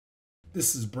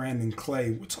This is Brandon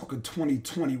Clay. We're talking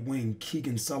 2020 wing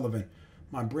Keegan Sullivan.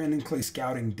 My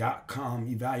BrandonClayScouting.com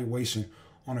evaluation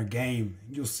on her game.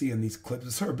 You'll see in these clips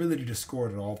is her ability to score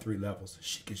at all three levels.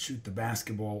 She can shoot the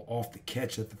basketball off the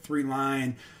catch at the 3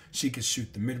 line. She can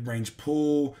shoot the mid-range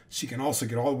pull. She can also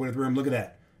get all the way to the rim. Look at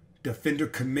that. Defender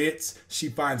commits. She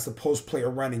finds the post player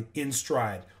running in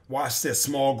stride. Watch this.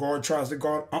 Small guard tries to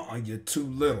guard. You're too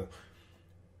little.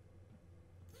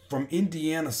 From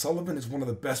Indiana, Sullivan is one of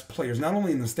the best players, not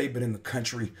only in the state, but in the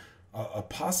country. A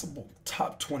possible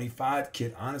top 25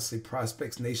 kid. Honestly,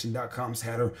 ProspectsNation.com's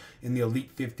had her in the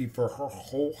Elite 50 for her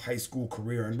whole high school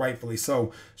career, and rightfully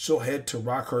so. She'll head to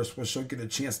Rockhurst, where she'll get a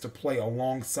chance to play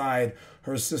alongside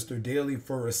her sister Daly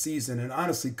for a season, and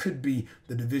honestly could be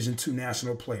the Division II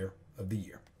National Player of the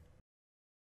Year.